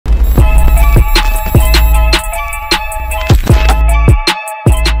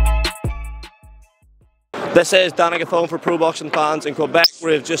This is Danica Thong for pro boxing fans in Quebec,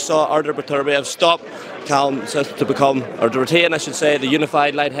 where we've just saw Artur Beterbiev stop Callum Smith to become, or to retain I should say, the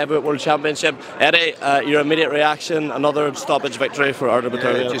unified light heavyweight world championship. Eddie, your immediate reaction, another stoppage victory for Artur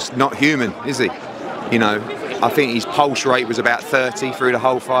Beterbiev. Yeah, just not human, is he? You know, I think his pulse rate was about 30 through the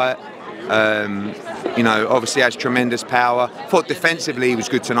whole fight. You know, obviously has tremendous power. Thought defensively he was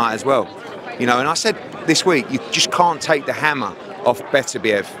good tonight as well. You know, and I said this week, you just can't take the hammer off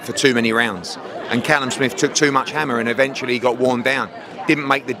Beterbiev for too many rounds. And Callum Smith took too much hammer and eventually got worn down. Didn't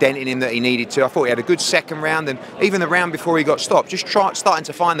make the dent in him that he needed to. I thought he had a good second round, and even the round before he got stopped, just starting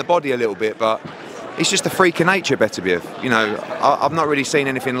to find the body a little bit, but he's just a freak of nature, Beterbiev. You know, I've not really seen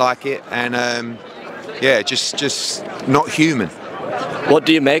anything like it, and yeah, just not human. What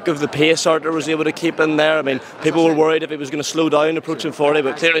do you make of the pace Artur was able to keep in there? I mean, people were worried if he was going to slow down approaching 40,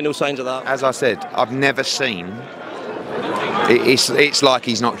 but clearly no signs of that. As I said, I've never seen. It's like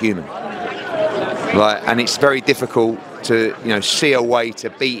he's not human. Like, and it's very difficult to, you know, see a way to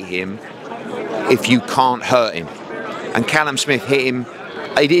beat him if you can't hurt him. And Callum Smith hit him.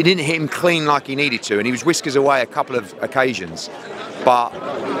 He didn't hit him clean like he needed to, and he was whiskers away a couple of occasions. But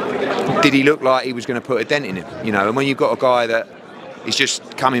did he look like he was going to put a dent in him? You know, and when you've got a guy that is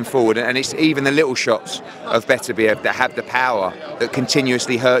just coming forward, and it's even the little shots of Beterbiev that have the power that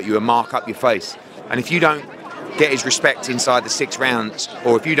continuously hurt you and mark up your face. And if you don't get his respect inside the 6 rounds,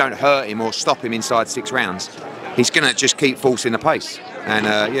 or if you don't hurt him or stop him inside 6 rounds, he's going to just keep forcing the pace. And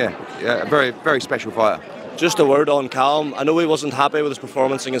yeah, a very, very special fighter. Just a word on Callum. I know he wasn't happy with his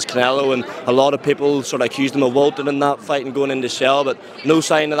performance against Canelo, and a lot of people sort of accused him of wilting in that fight and going into shell, but no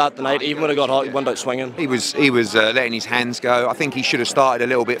sign of that tonight. Even when it got hot, he went out swinging. He was letting his hands go. I think he should have started a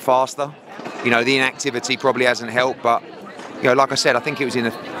little bit faster. You know, the inactivity probably hasn't helped, but you know, like I said, I think it was in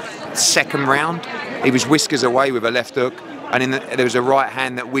the second round. He was whiskers away with a left hook, and there was a right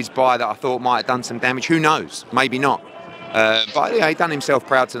hand that whizzed by that I thought might have done some damage. Who knows? Maybe not. But yeah, he done himself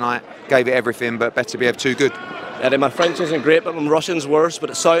proud tonight, gave it everything, but Beterbiev too good. Eddie, my French isn't great, but my Russian's worse,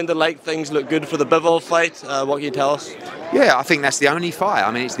 but it sounded like things look good for the Bivol fight. What can you tell us? Yeah, I think that's the only fight. I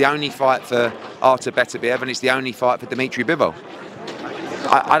mean, it's the only fight for Artur Beterbiev, and it's the only fight for Dimitri Bivol.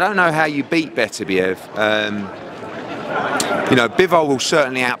 I don't know how you beat Beterbiev. You know, Bivol will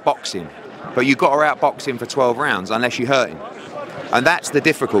certainly outbox him, but you've got to outbox him for 12 rounds unless you hurt him. And that's the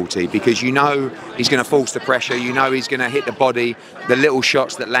difficulty, because you know he's going to force the pressure, you know he's going to hit the body, the little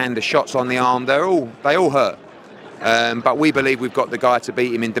shots that land, the shots on the arm, they all hurt. But we believe we've got the guy to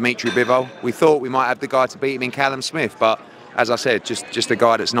beat him in Dimitri Bivol. We thought we might have the guy to beat him in Callum Smith, but as I said, just a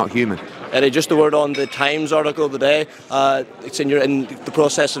guy that's not human. Eddie, just a word on the Times article of the day. It's in the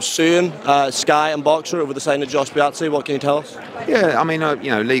process of suing Sky and Boxer over the signing of Josh Piazzi. What can you tell us? Yeah, I mean,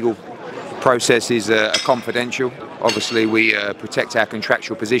 you know, legal process is confidential. Obviously, we protect our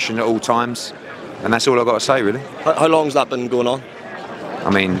contractual position at all times, and that's all I've got to say, really. How long has that been going on? I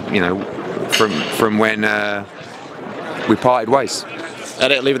mean, you know, from when we parted ways.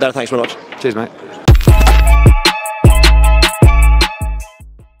 Eddie, leave it there. Thanks very much. Cheers, mate.